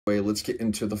Let's get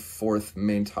into the fourth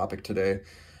main topic today.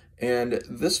 And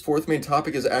this fourth main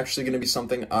topic is actually going to be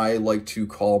something I like to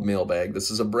call mailbag. This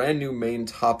is a brand new main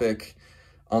topic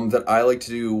that I like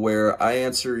to do where I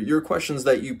answer your questions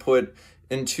that you put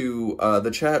into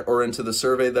the chat or into the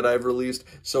survey that I've released.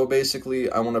 So basically,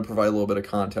 I want to provide a little bit of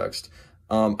context.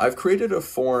 I've created a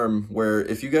form where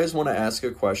if you guys want to ask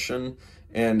a question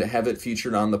and have it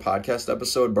featured on the podcast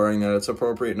episode, barring that it's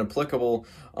appropriate and applicable,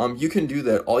 you can do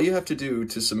that. All you have to do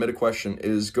to submit a question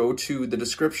is go to the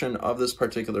description of this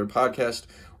particular podcast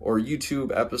or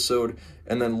YouTube episode,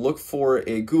 and then look for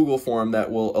a Google form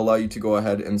that will allow you to go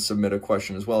ahead and submit a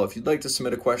question as well. If you'd like to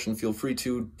submit a question, feel free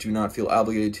to. Do not feel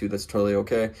obligated to. That's totally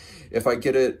okay. If I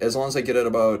get it, as long as I get it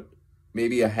about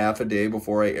maybe a half a day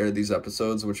before I air these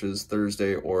episodes, which is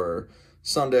Thursday or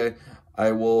Sunday,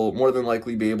 I will more than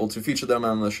likely be able to feature them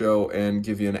on the show and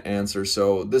give you an answer.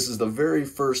 So this is the very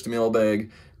first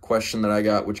mailbag question that I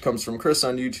got, which comes from Chris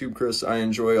on YouTube. Chris, I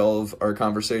enjoy all of our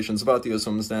conversations about the U.S.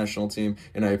 Women's National Team,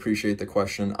 and I appreciate the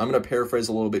question. I'm going to paraphrase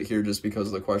a little bit here just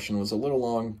because the question was a little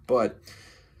long, but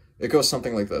it goes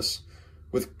something like this.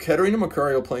 With Catarina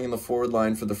Macario playing in the forward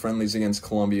line for the friendlies against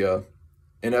Colombia,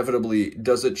 inevitably,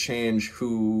 does it change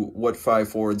what five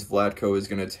forwards Vlatko is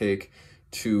going to take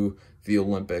to the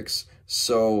Olympics?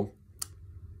 So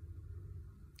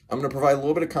I'm going to provide a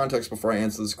little bit of context before I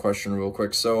answer this question real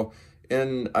quick. So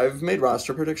I've made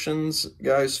roster predictions,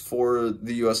 guys, for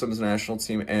the U.S. Women's National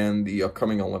Team and the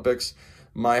upcoming Olympics.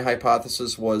 My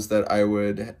hypothesis was that I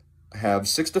would have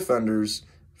 6 defenders,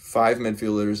 5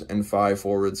 midfielders, and 5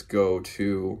 forwards go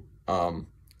to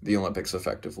the Olympics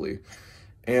effectively.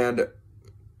 And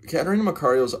Catarina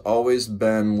Macario's always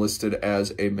been listed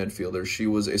as a midfielder. She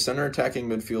was a center attacking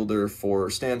midfielder for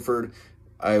Stanford.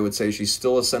 I would say she's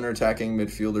still a center attacking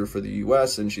midfielder for the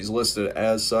U.S., and she's listed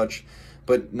as such.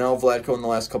 But now Vlatko in the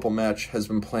last couple matches has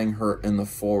been playing her in the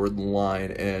forward line,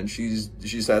 and she's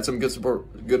had some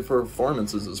good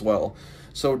performances as well.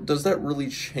 So does that really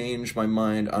change my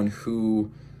mind on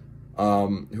who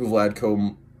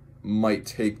Vlatko might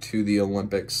take to the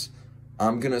Olympics?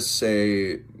 I'm going to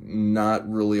say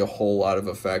not really a whole lot of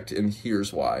effect, and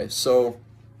here's why. So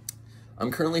I'm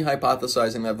currently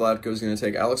hypothesizing that Vlatko is going to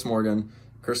take Alex Morgan,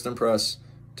 Kirsten Press,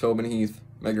 Tobin Heath,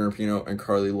 Megan Rapinoe, and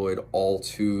Carly Lloyd all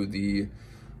to the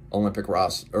Olympic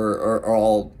roster, or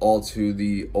all to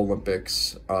the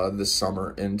Olympics this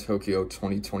summer in Tokyo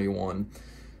 2021.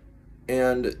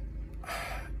 And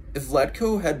if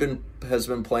Vlatko has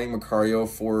been playing Macario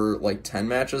for like 10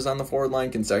 matches on the forward line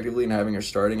consecutively and having her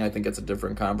starting, I think it's a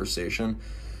different conversation.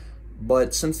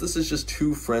 But since this is just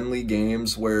 2 friendly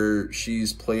games where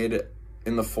she's played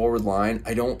in the forward line,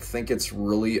 I don't think it's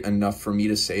really enough for me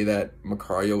to say that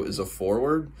Macario is a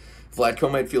forward.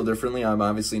 Vlatko might feel differently. I'm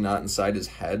obviously not inside his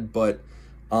head, but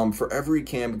for every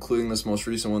camp, including this most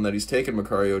recent one that he's taken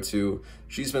Macario to,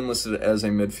 she's been listed as a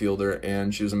midfielder,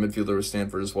 and she was a midfielder with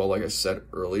Stanford as well, like I said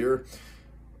earlier.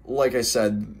 Like I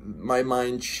said, my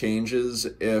mind changes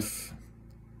if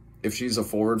she's a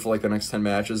forward for like the next 10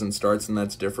 matches and starts, and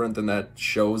that's different, then that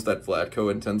shows that Vlatko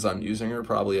intends on using her,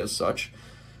 probably as such.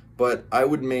 But I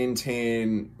would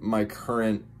maintain my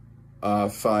current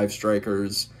 5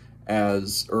 strikers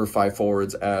or 5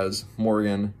 forwards as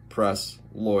Morgan, Press,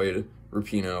 Lloyd,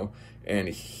 Rapinoe, and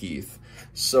Heath.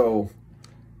 So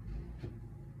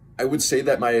I would say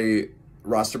that my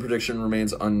roster prediction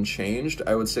remains unchanged.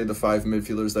 I would say the 5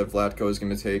 midfielders that Vlatko is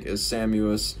going to take is Sam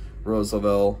Mewis, Rose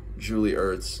Lavelle, Julie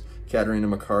Ertz, Catarina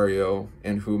Macario,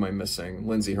 and who am I missing?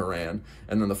 Lindsey Horan.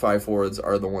 And then the 5 forwards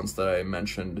are the ones that I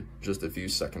mentioned just a few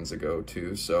seconds ago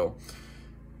too. So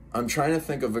I'm trying to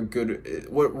think of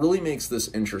what really makes this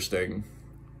interesting.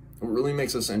 What really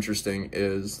makes this interesting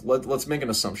is, let's make an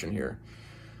assumption here.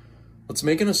 Let's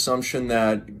make an assumption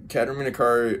that Catarina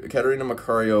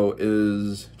Macario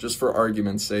is, just for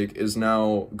argument's sake, is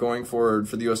now going forward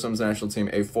for the U.S. Women's National Team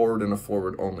a forward and a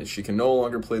forward only. She can no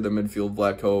longer play the midfield.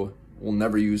 Vlatko will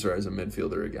never use her as a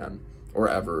midfielder again, or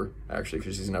ever, actually,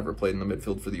 because she's never played in the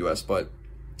midfield for the U.S., but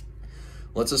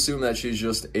let's assume that she's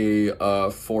just a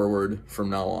forward from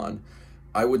now on.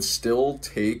 I would still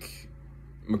take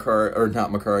Lloyd,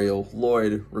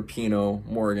 Rapinoe,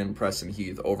 Morgan, Press, and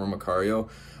Heath over Macario.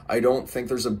 I don't think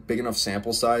there's a big enough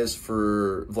sample size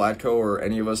for Vlatko or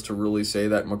any of us to really say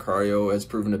that Macario has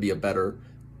proven to be a better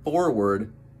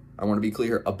forward. I want to be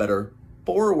clear, a better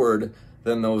forward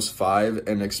than those 5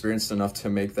 and experienced enough to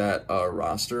make that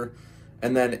roster.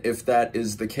 And then if that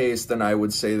is the case, then I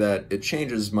would say that it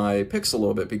changes my picks a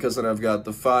little bit, because then I've got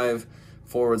the 5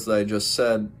 forwards that I just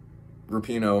said,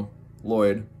 Rapinoe,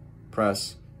 Lloyd,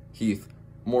 Press, Heath,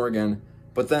 Morgan.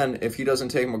 But then if he doesn't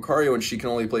take Macario and she can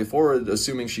only play forward,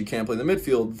 assuming she can't play the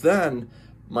midfield, then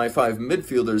my 5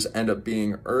 midfielders end up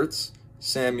being Ertz,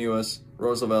 Sam Mewis,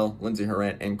 Roosevelt, Lindsey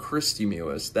Horan, and Christy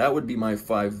Mewis. That would be my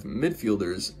 5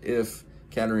 midfielders if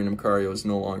Catarina Macario is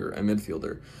no longer a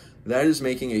midfielder. That is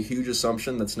making a huge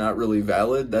assumption that's not really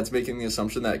valid. That's making the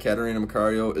assumption that Catarina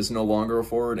Macario is no longer a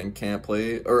forward and can't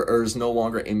play, or is no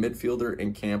longer a midfielder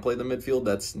and can play the midfield.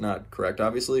 That's not correct,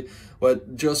 obviously.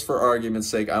 But just for argument's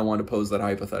sake, I want to pose that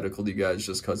hypothetical to you guys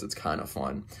just because it's kind of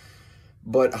fun.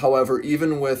 But however,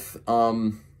 even with,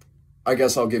 I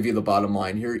guess I'll give you the bottom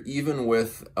line here. Even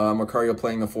with Macario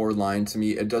playing the forward line, to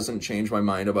me, it doesn't change my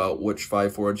mind about which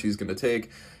 5 forwards he's going to take.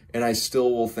 And I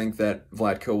still will think that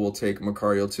Vlatko will take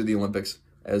Macario to the Olympics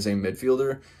as a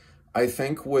midfielder. I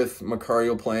think with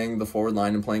Macario playing the forward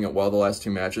line and playing it well the last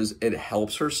 2 matches, it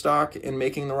helps her stock in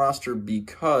making the roster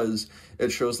because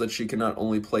it shows that she can not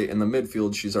only play in the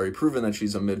midfield, she's already proven that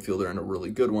she's a midfielder and a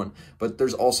really good one, but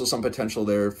there's also some potential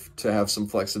there to have some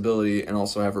flexibility and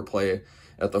also have her play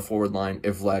at the forward line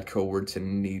if Vlatko were to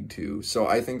need to. So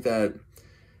I think that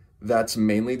that's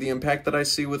mainly the impact that I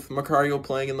see with Macario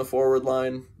playing in the forward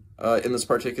line in this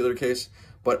particular case,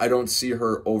 but I don't see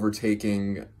her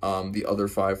overtaking the other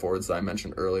 5 forwards that I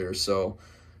mentioned earlier. So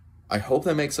I hope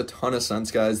that makes a ton of sense,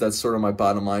 guys. That's sort of my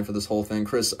bottom line for this whole thing.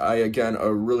 Chris, I, again,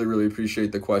 really, really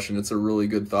appreciate the question. It's a really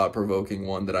good, thought-provoking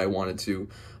one that I wanted to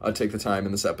take the time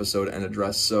in this episode and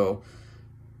address. So,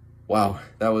 wow,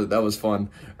 that was fun.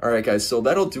 All right, guys, so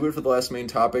that'll do it for the last main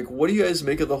topic. What do you guys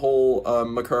make of the whole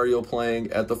Macario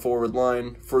playing at the forward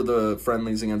line for the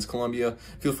friendlies against Colombia?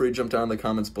 Feel free to jump down in the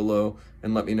comments below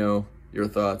and let me know your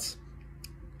thoughts.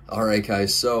 All right,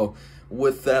 guys, so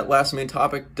with that last main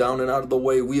topic down and out of the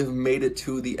way, we have made it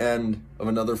to the end of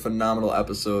another phenomenal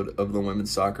episode of the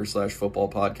Women's Soccer/Football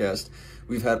Podcast.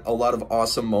 We've had a lot of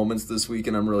awesome moments this week,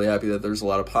 and I'm really happy that there's a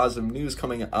lot of positive news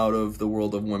coming out of the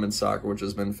world of women's soccer, which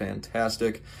has been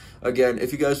fantastic. Again,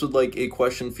 if you guys would like a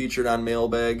question featured on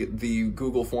Mailbag, the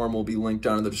Google form will be linked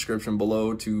down in the description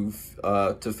below to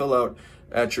fill out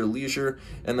at your leisure.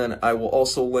 And then I will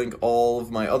also link all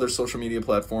of my other social media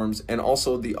platforms and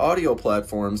also the audio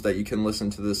platforms that you can listen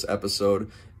to this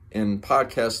episode in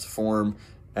podcast form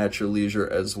at your leisure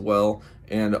as well.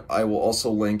 And I will also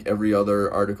link every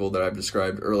other article that I've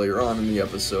described earlier on in the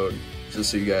episode, just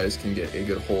so you guys can get a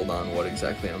good hold on what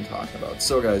exactly I'm talking about.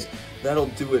 So guys, that'll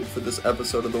do it for this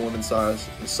episode of the Women's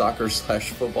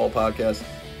Soccer/Football Podcast.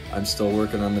 I'm still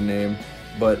working on the name,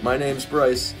 but my name's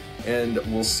Bryce, and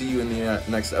we'll see you in the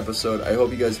next episode. I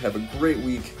hope you guys have a great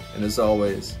week, and as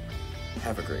always,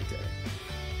 have a great day.